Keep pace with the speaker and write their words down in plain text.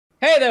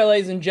Hey there,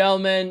 ladies and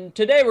gentlemen.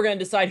 Today we're going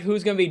to decide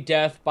who's going to be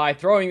death by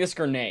throwing this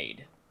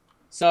grenade.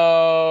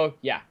 So,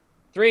 yeah.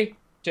 3,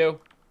 2,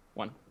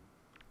 1.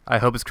 I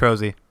hope it's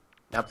Crozy.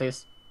 Now,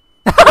 please.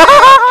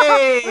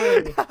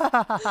 Hey!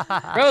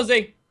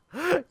 Rosie!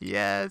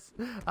 Yes.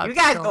 You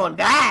guys gonna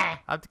die! I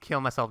have to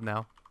kill myself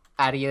now.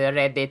 Are you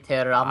ready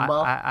to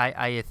rumble?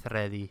 I is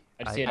ready.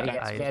 I see it.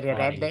 Are you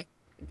ready?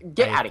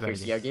 Get out of here,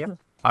 Sergio.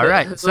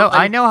 Alright, so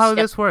I know how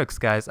this works,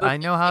 guys. I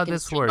know how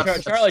this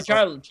works.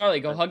 Charlie,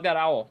 go hug that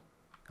owl.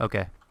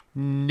 Okay.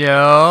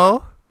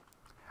 No.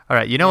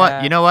 Alright, you know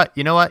what? You know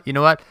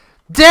what?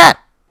 Death!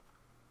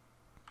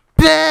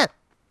 Death!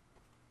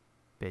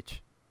 Bitch.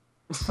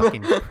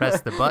 Fucking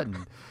press the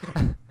button.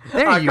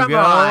 There you go.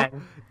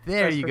 On.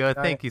 There you go.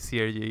 Thank you,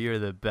 Sergio. You're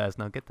the best.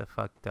 Now get the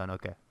fuck done.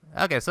 Okay.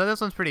 Okay, so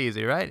this one's pretty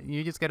easy, right?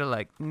 You just gotta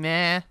like,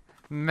 meh.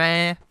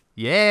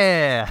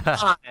 Yeah.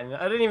 I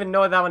didn't even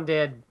know what that one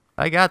did.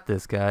 I got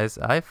this, guys.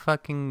 I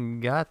fucking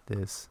got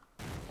this.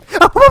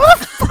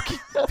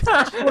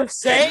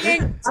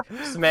 Saying?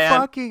 Man.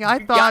 Fucking, I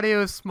thought it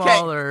was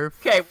smaller.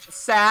 Okay, what's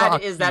sad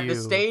Fuck is that the you.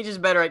 stage is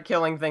better at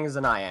killing things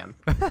than I am.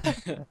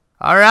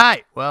 All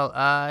right. Well,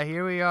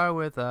 here we are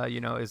with,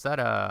 is that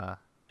a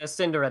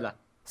Cinderella.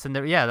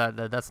 Cinderella? Yeah,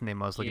 that's the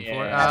name I was looking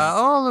for. Yes.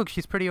 Oh, look,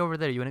 she's pretty over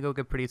there. You wanna go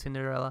get pretty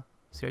Cinderella,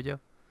 Sergio?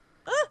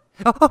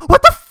 Oh,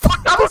 what the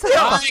fuck? This is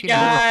Hi, fucking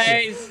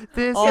guys! horseshit.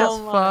 This Oh is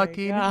my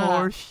fucking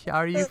God. horseshit.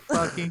 Are you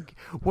fucking?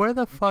 Where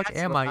the fuck That's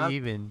am what I I'm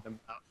even?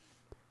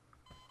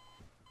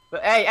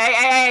 But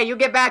hey, you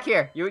get back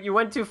here. You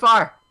went too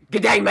far.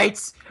 Good day,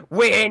 mates.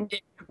 We're in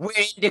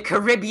the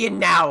Caribbean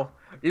now.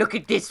 Look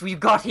at this. We've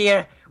got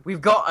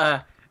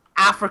a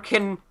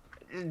African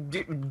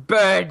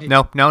bird.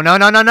 No. No,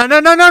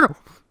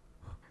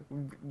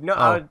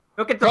 Oh.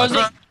 look at the Rosie,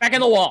 back in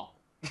the wall.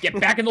 Get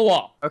back in the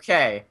wall.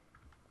 Okay.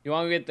 Do you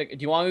want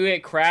to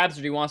get crabs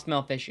or do you want to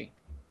smell fishy?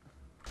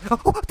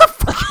 What the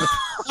fuck?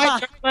 Hi,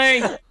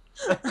 Charlie!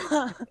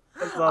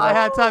 I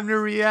had time to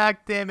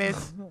react. Damn it.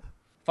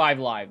 5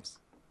 lives.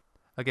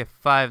 Okay,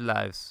 5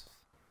 lives.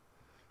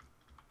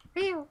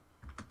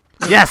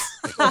 Yes.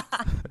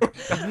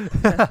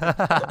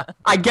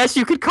 I guess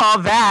you could call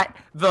that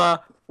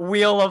the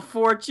Wheel of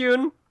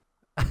Fortune.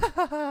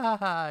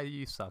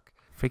 You suck.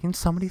 Freaking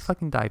somebody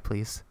fucking die,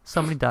 please.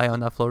 Somebody die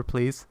on that floor,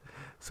 please.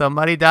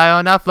 Somebody die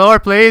on that floor,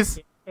 please.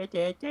 Oh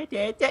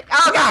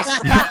gosh!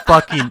 You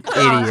fucking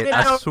idiot.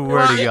 I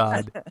swear to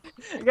God.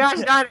 Gosh,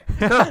 not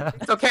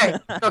it's okay.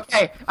 It's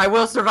okay. I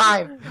will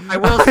survive. I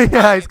will survive.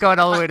 Yeah, he's going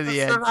all the way to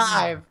the end.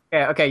 Survive.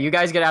 Okay, you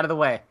guys get out of the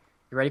way.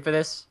 You ready for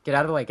this? Get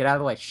out of the way. Get out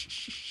of the way.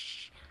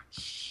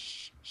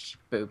 Shh.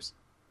 Boobs.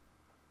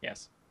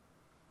 Yes.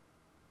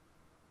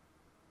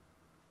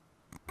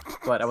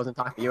 What? I wasn't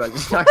talking to you. I was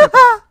just talking.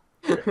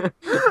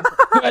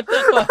 What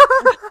the fuck?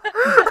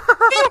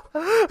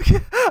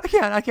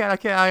 I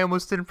can't. I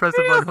almost didn't press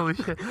the button. Holy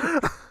shit.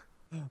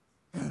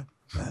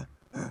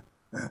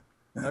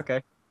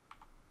 Okay.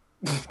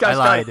 I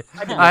lied.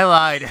 I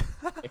lied.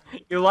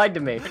 You lied to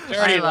me. Dirty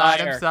I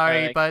lied. I'm liar,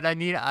 sorry, Charlie. but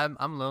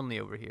I'm lonely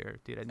over here,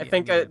 dude. I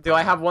think. Do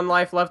I have one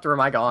life left, or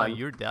am I Oh, gone?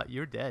 you're dead.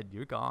 You're dead.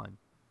 You're gone.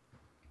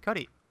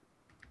 Cody.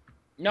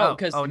 No,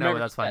 because Oh no,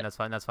 that's fine. That's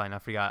fine. That's fine. I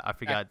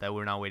forgot that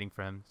we're not waiting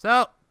for him.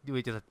 So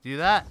we just have to do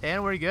that,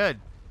 and we're good.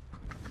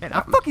 And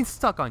I'm fucking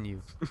stuck on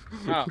you.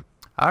 Oh.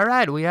 All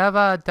right, we have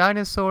a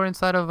dinosaur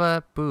inside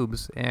of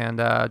Boobs, and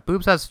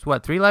Boobs has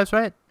what, 3 lives,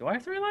 right? Do I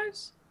have 3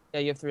 lives? Yeah,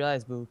 you have 3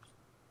 lives, boobs.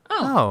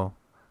 Oh. Oh,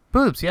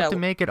 Boobs, you Yeah, have to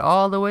make it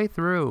all the way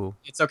through.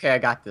 It's okay. I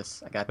got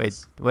this. I got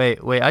this. Wait!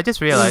 I just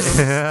realized.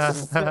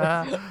 There's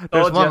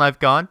Told one ya. life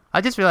gone.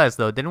 I just realized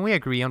though, didn't we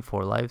agree on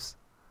 4 lives?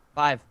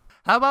 5.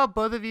 How about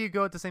both of you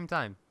go at the same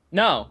time?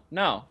 No.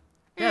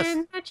 Yes.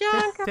 In the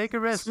jungle. Take a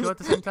risk. Go at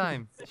the same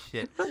time.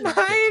 Shit. No!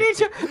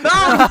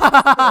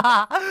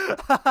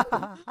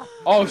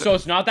 Oh, so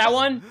it's not that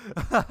one?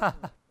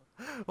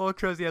 Well,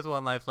 Crozy has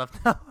 1 life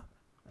left now.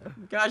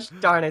 Gosh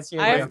darn it!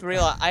 I have 3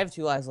 I have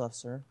 2 lives left,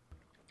 sir.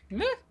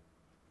 Meh.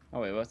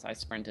 Oh wait, what's I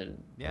sprinted?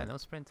 Yeah, no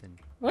sprinting.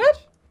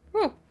 What?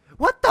 Whew.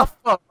 What the?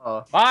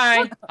 Oh.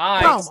 Bye.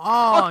 Hi. Come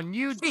on,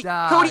 you Wait,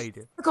 died. Cody,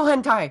 go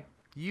hentai.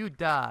 You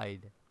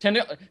died.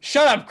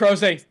 Shut up,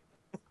 Crosey.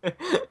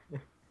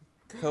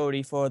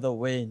 Cody for the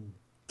win.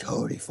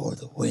 Cody for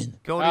the win.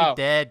 Cody Oh.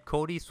 dead.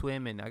 Cody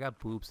swimming. I got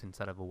boobs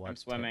inside of a water. I'm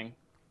swimming.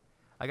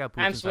 I got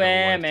boobs I'm inside of a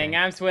water swimming.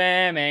 tank. I'm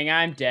swimming.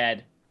 I'm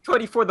dead.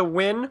 Cody for the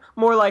win.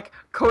 More like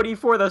Cody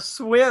for the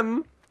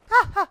swim.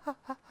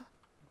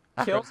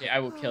 Kill. Crosey, I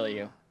will kill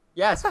you.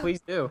 Yes, please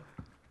do.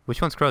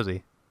 Which one's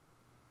Crozy?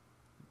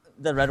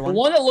 The red The one.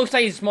 one that looks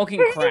like he's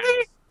smoking crack.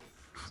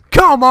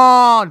 Come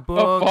on, The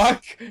books.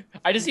 fuck?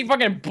 I just see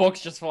fucking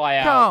books just fly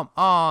out. Come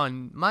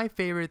on. My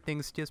favorite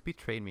things just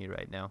betrayed me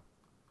right now.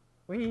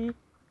 Wee.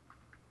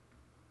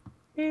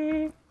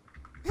 Wee.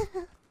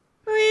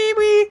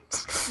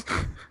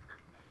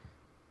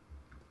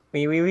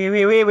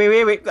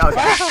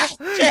 Okay.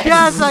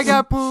 Yes, I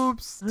got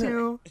boobs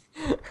too.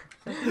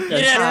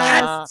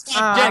 Yes.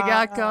 I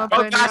got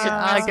company. gosh,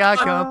 I got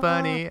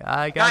company.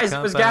 I got Guys,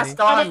 it was company.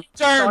 Gaston.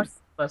 Turn.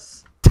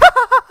 Us.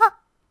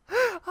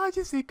 I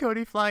just see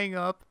Cody flying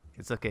up.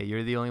 It's okay.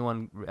 You're the only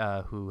one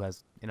who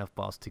has enough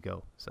balls to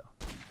go. So.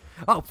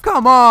 Oh,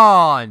 come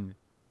on!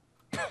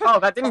 Oh,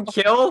 that didn't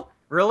kill?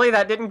 Really?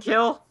 That didn't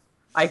kill?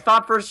 I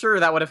thought for sure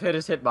that would have hit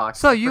his hitbox.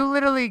 So you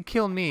literally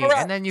killed me,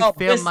 and then you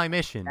failed my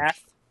mission. How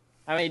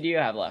many do you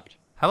have left?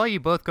 How about you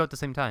both go at the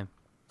same time?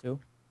 2.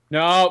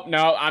 No,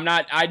 I'm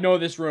not. I know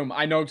this room.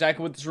 I know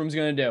exactly what this room's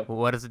gonna do. Well,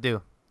 what does it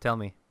do? Tell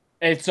me.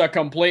 It's a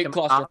complete Come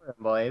cluster. on,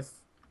 boys.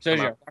 Scissors,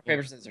 on. rock,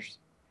 paper, scissors.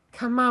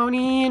 Come on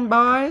in,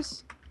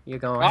 boys. You're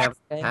gonna Rock,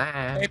 have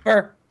time.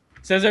 paper,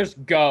 scissors,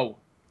 go.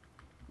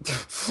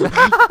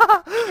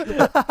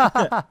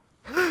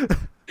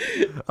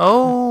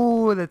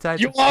 Oh, the time.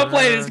 You want to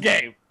play this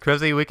game?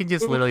 Crozzy, we can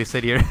just literally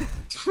sit here.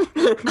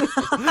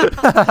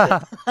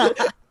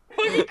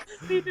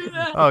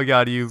 Oh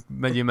god, you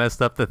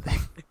messed up the thing.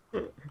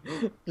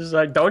 Just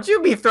like, don't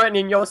you be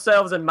threatening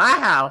yourselves in my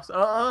house.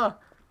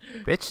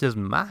 Bitch, this is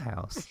my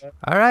house.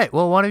 All right,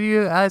 well, one of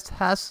you guys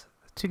has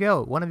to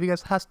go. One of you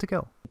guys has to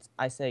go.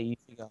 I say you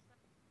should go.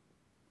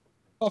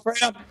 For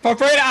freedom! For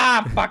freedom!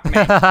 Ah, fuck me.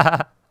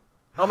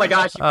 Oh my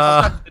gosh, he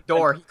was stuck at the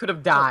door. He could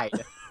have died.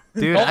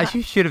 Dude,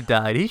 he should have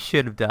died. He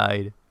should have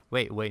died.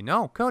 Wait,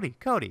 no. Cody.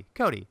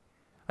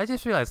 I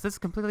just realized this is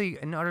completely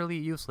and utterly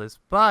useless,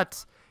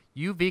 but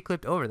you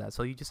V-clipped over that,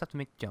 so you just have to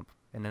make the jump,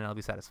 and then I'll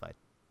be satisfied.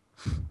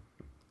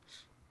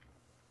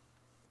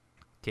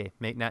 Okay,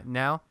 make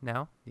now,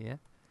 yeah.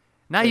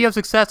 Now you have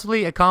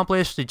successfully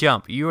accomplished the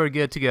jump. You are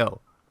good to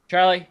go.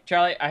 Charlie,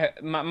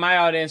 my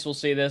audience will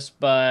see this,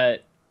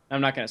 but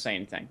I'm not gonna say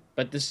anything.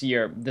 But this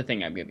is the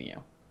thing I'm giving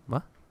you.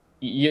 What?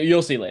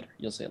 You'll see later.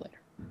 You'll see later.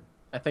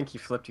 I think he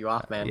flipped you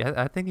off, man. Yeah,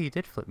 I think he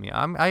did flip me.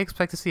 I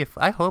expect to see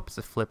I hope it's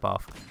a flip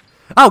off.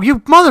 Oh,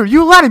 you mother!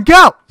 You let him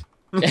go!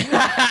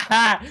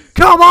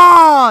 Come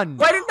on!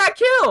 Why didn't that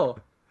kill?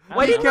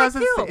 Why didn't that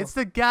kill? It's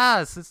the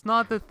gas. It's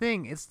not the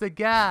thing. It's the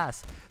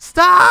gas.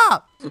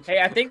 Stop!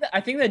 Hey, I think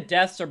the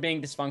deaths are being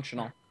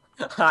dysfunctional.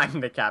 I'm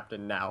the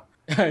captain now.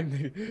 Look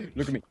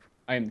at me.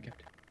 I am the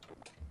captain.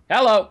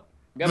 Hello.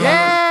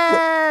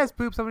 Yes!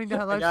 Boob, somebody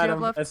I life got you have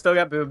him. left? I still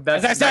got boob.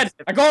 As I said,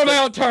 I go on my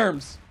own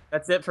terms.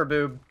 That's it for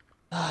boob.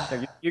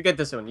 So you get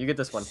this one. You get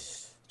this one.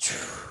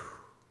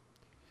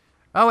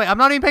 Oh, wait. I'm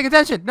not even paying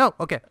attention. No.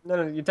 Okay.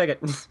 No, you take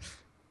it.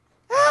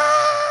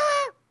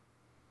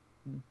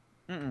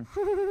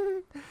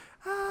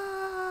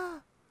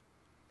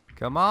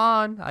 Come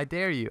on. I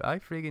dare you. I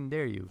friggin'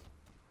 dare you.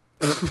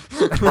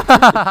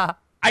 I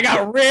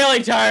got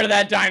really tired of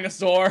that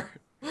dinosaur.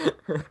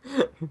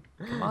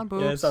 Come on,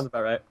 boobs. Yeah, that sounds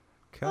about right.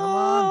 Come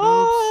on,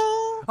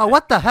 boobs. Oh,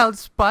 what the hell?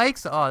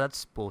 Spikes? Oh,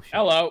 that's bullshit.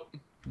 Hello.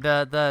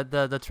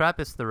 The trap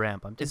is the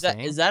ramp. I'm just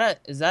saying. Is that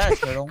a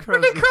turtle?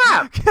 Freaking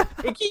crap!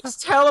 It keeps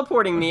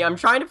teleporting me. I'm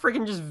trying to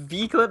freaking just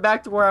V-clip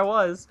back to where I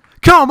was.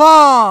 Come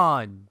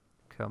on!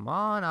 Come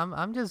on.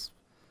 I'm just.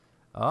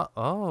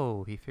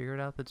 Oh, he figured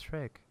out the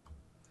trick.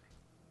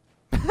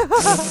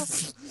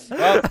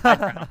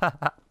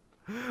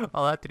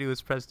 All I have to do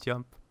is press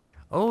jump.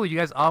 Oh, you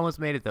guys almost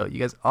made it though. You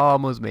guys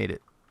almost made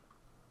it.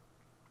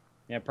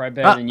 Yeah,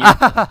 probably better than you.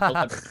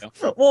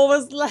 What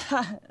was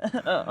that?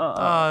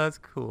 Oh, that's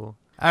cool.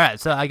 All right,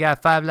 so I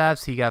got 5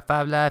 lives. He got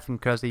 5 lives,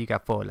 and Krusty, you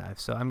got 4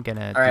 lives. So I'm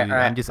gonna. All right.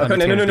 I'm just Okay,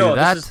 gonna no, do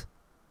that.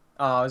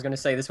 Oh, I was gonna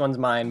say this one's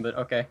mine, but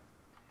okay.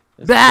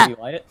 Bah! Did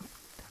you light it?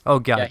 Oh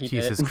god, Yeah, he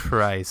did Jesus it.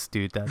 Christ,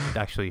 dude, that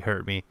actually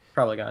hurt me.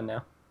 Probably gone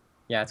now.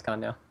 Yeah, it's gone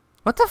now.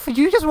 What the f?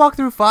 You just walked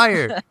through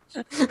fire.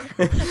 You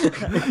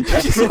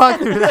just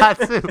walked through that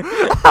too.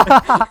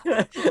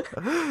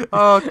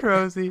 Oh,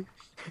 Crosy.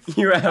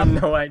 You have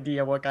no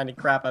idea what kind of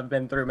crap I've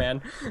been through,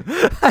 man.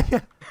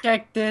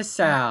 Check this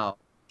out.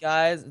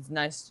 Guys, it's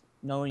nice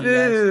knowing you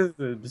guys.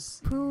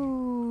 Boobs.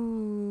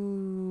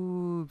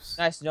 Poops.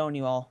 Nice knowing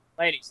you all.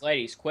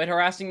 Ladies, quit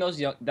harassing those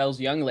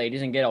young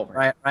ladies and get over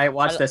it. Right,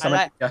 watch this. I'm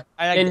a ninja.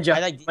 Ninja. I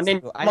like I'm a these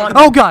ninja. two. Come on.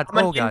 Oh god. I'm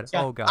a Oh god.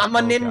 ninja. Oh god. I'm a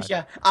Oh, God.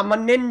 ninja. I'm a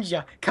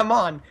ninja. Come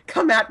on.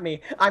 Come at me.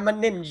 I'm a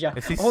ninja.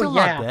 Is he Oh still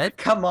yeah. not dead?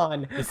 Come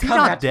on. Is he Come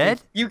not at me.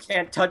 dead? You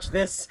can't touch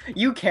this.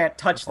 You can't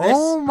touch this.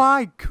 Oh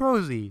my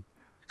Crosy.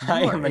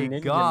 I You am are a a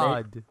ninja,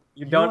 god. mate.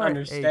 You don't are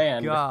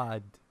understand. A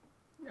god.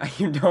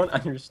 You don't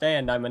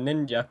understand. I'm a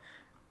ninja.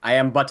 I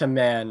am but a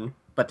man,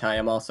 but I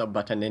am also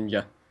but a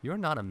ninja. You're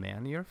not a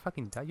man. You're a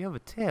fucking. You have a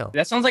tail.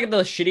 That sounds like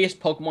the shittiest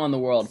Pokemon in the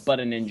world, but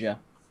a ninja.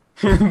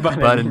 But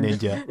a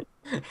ninja.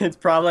 It's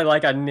probably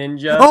like a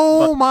ninja.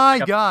 Oh but my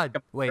like a- god.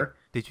 like a Wait. bear.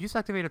 Did you just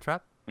activate a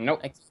trap? Nope.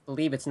 I can't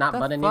believe it's not The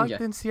but a fuck? ninja.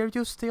 Then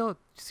Sergio's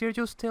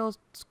still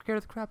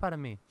scared the crap out of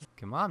me.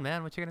 Come on,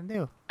 man. What you gonna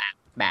do?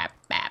 Bap,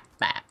 bap,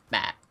 bap,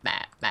 bap,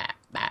 bap, bap,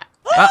 bap.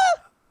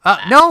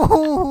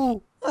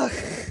 No!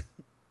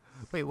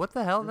 Wait, what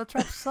the hell? That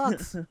trap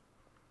sucks.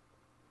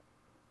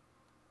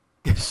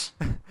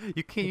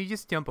 You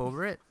just jump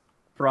over it?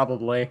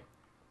 Probably.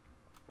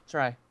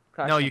 Try.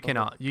 Crash No, jump you over.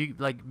 cannot. You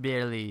like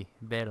barely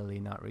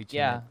not reaching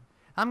Yeah. it.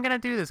 I'm gonna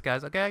do this,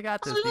 guys. Okay, I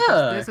got this. Oh, Because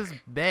look. this is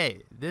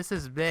Bay. This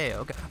is Bay.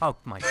 Okay. Oh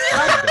my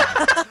fucking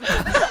god.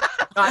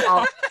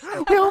 Oh,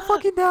 We all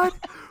fucking died.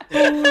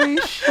 Holy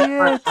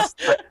shit!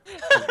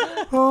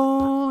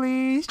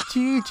 Holy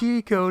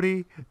GG,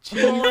 Cody. G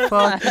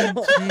fucking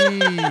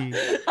G.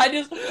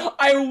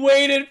 I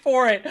waited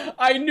for it.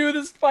 I knew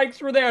the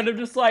spikes were there, and I'm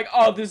just like,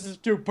 oh, this is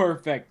too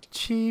perfect.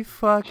 G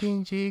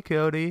fucking G,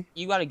 Cody.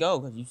 You gotta go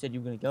because you said you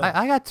were gonna go.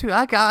 I got two.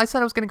 I said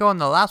I was gonna go on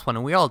the last one,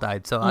 and we all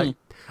died. So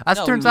as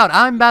No, turns out,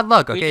 I'm bad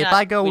luck. we Okay, did if not-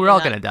 I go, we we're did all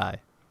not- gonna die.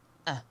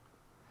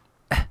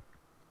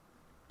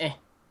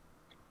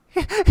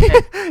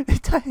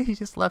 He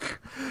just left.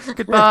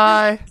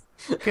 Goodbye.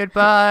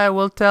 Goodbye.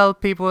 We'll tell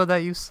people that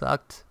you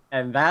sucked.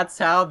 And that's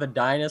how the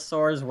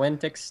dinosaurs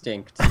went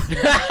extinct. What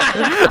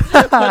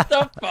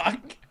the fuck?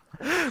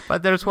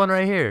 But there's one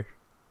right here.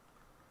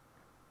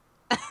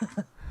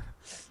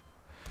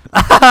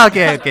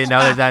 Okay.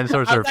 Now the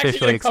dinosaurs I are was actually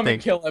officially gonna come and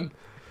extinct. kill him.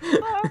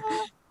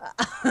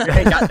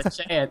 I got the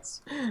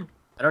chance.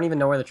 I don't even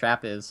know where the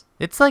trap is.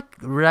 It's like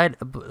right,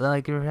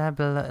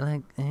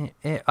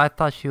 I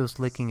thought she was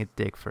licking a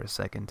dick for a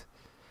second.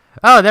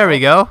 Oh, there we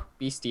go.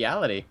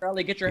 Bestiality.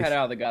 Charlie, get your head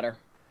out of the gutter.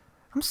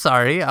 I'm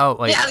sorry. Oh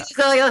wait.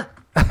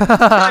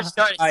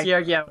 Yeah,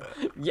 yeah,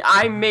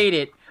 I made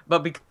it, but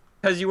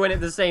because you went at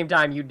the same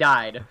time, you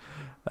died.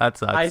 That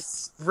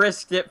sucks. I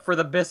risked it for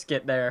the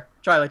biscuit there.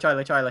 Charlie.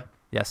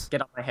 Yes.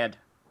 Get on my head.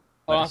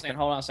 Hold on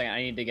a second.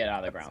 I need to get out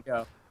of the ground.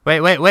 Go. Wait.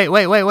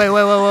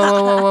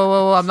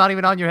 Whoa. I'm not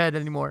even on your head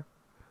anymore.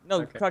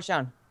 No, Okay. crouch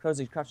down.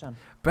 Cozy, crouch down.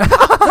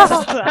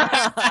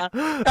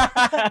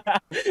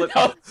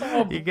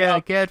 You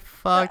gotta get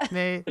fucked,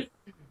 Nate.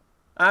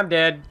 I'm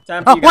dead.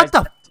 Time for Oh, you guys. what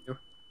the? to-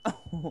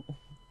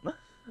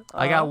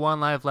 I got one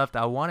life left.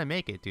 I want to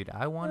make it, dude.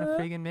 I want to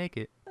friggin' make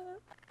it.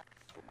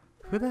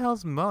 Who the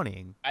hell's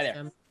moaning? Hi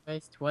there.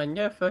 Most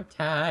wonderful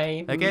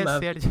time. I guess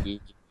of yeah, the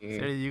year.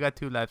 Sarah, you got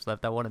 2 lives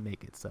left. I want to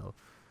make it, so.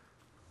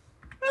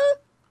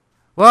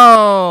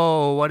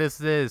 Whoa! What is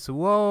this?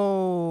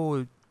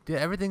 Whoa! Dude,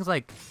 everything's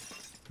like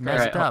messed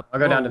Alright, up. I'll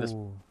go down to this.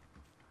 Whoa.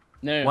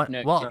 No, What-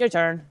 no. well- Your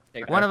turn.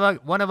 Take One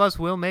that. of us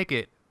will make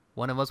it.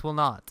 One of us will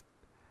not.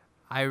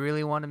 I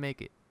really want to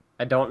make it.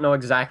 I don't know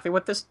exactly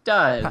what this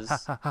does.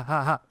 I'm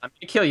gonna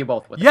kill you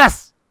both with it.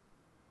 Yes!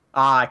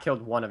 Ah, I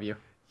killed one of you.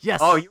 Yes!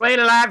 Oh, you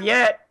ain't alive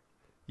yet.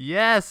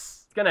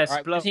 Yes! It's gonna All right,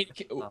 we explode. just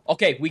need to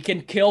okay, we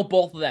can kill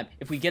both of them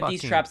if we get these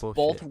Fucking traps bullshit.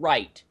 both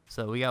right.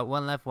 So we got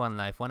one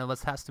life. One of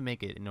us has to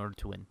make it in order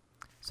to win.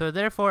 So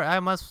therefore, I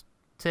must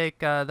take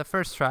the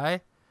first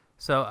try.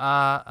 So,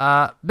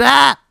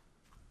 bah!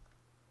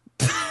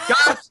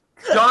 Gosh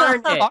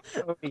darn it.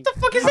 What the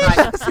fuck is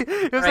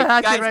It was a Alright,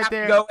 hatchet guys right have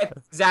there. to go at the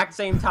exact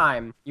same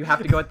time. You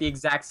have to go at the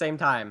exact same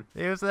time.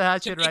 It was a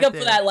hatchet Make right up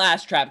there. for that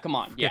last trap. Come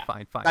on. Okay, Yeah.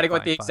 fine. Gotta go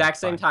at the fine, exact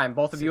same fine. time.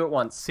 Both of you at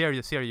once. Sierra,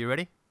 you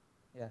ready?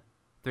 Yeah.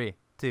 3,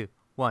 2,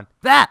 1.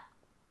 That!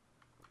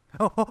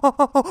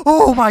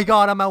 Oh my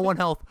god, I'm at 1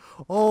 health.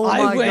 Oh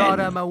I my god,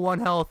 win. I'm at 1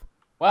 health.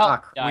 Well,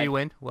 Fuck, died. We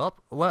win. Well,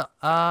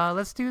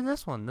 let's do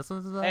this one. This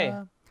is Hey,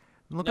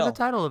 look no. at the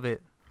title of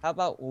it. How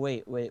about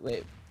wait.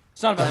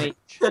 Son of a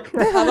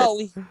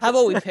How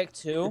about we pick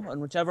 2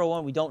 and whichever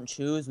one we don't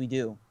choose, we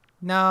do.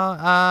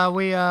 No,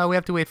 we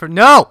have to wait for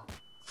no.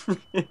 Damn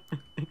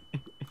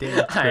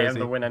it, I am Crazy.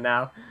 the winner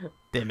now.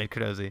 Damn it,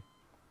 Crazy.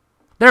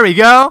 There we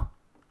go.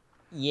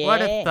 Yeah.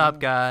 What is up,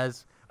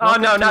 guys? Oh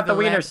Welcome no, to not the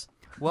land- wieners.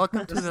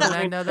 Welcome to the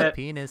land of the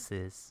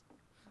penises.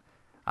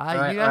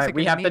 Alright, You guys alright, are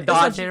we gonna have to meet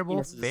dodge a terrible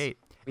penises. fate.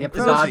 We have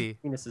to Crazy. dodge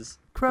penises.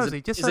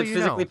 Crazy, just Is so it you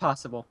physically know.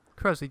 possible?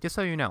 Crazy, just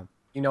so you know.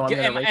 You know I'm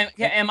gonna rape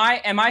you. am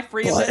I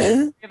free of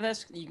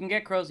this? You can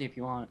get Crozy if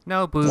you want.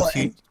 No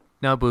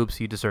boobs,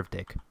 you deserve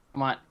dick.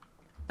 Come on.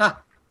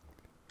 Ha.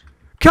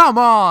 Come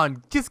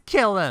on, just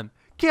kill him.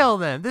 Kill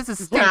them. This is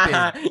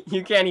stupid.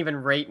 You can't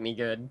even rate me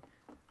good.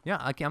 Yeah,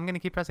 I'm gonna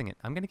keep pressing it.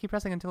 I'm gonna keep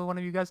pressing until one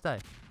of you guys die.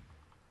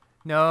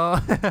 No.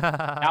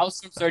 That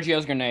was from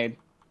Sergio's grenade.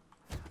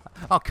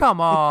 Oh,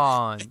 come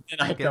on. And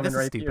I Okay, come this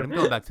and is rape stupid. you. I'm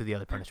going back to the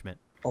other punishment.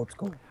 Old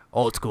school.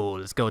 Old school.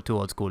 Let's go to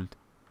old school.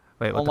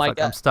 Wait, what Oh the my fuck?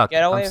 I'm God. stuck.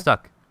 Get away. I'm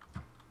stuck.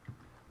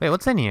 Wait,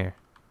 what's in here?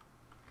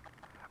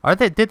 Are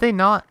they? Did they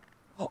not?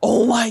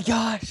 Oh my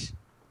gosh.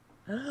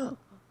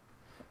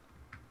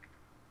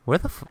 Where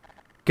the?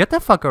 Get the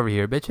fuck over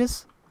here,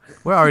 bitches.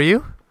 Where are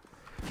you?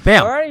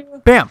 Bam. Where are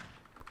you? Bam.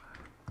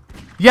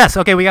 Yes.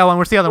 Okay, we got one.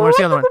 Where's the other one? Where's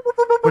the other one?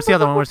 Where's the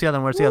other one? Where's the other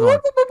one? Where's the other one?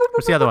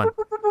 Where's the other one?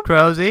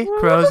 Crozy,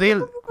 Crozy,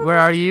 where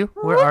are you?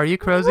 Where are you,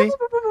 Crozy?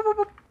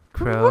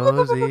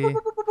 Crozy.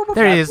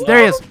 There he is. There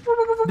he is.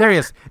 There he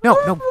is. No,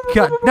 no,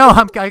 God, no!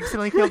 I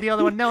accidentally killed the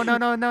other one. No, no,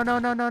 no, no, no,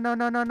 no, no, no,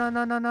 no, no, no,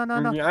 no, no, no, no,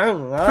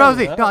 no.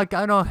 Crozy,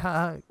 no,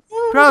 no,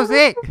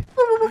 Crozy,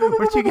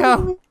 where'd you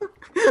go?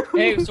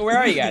 Hey, so where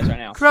are you guys right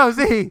now?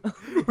 Crozy,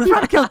 we're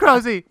trying to kill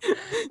Crozy.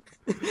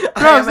 I am a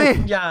Crozy.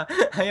 ninja.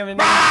 I am a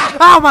ninja.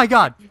 Oh my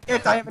God.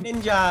 Yes, I am a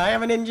ninja. I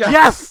am a ninja.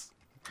 Yes.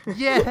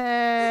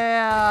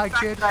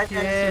 Yeah. Good I shit,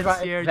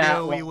 survived that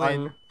Sergio. We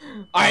one. win.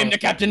 I am the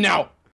captain now.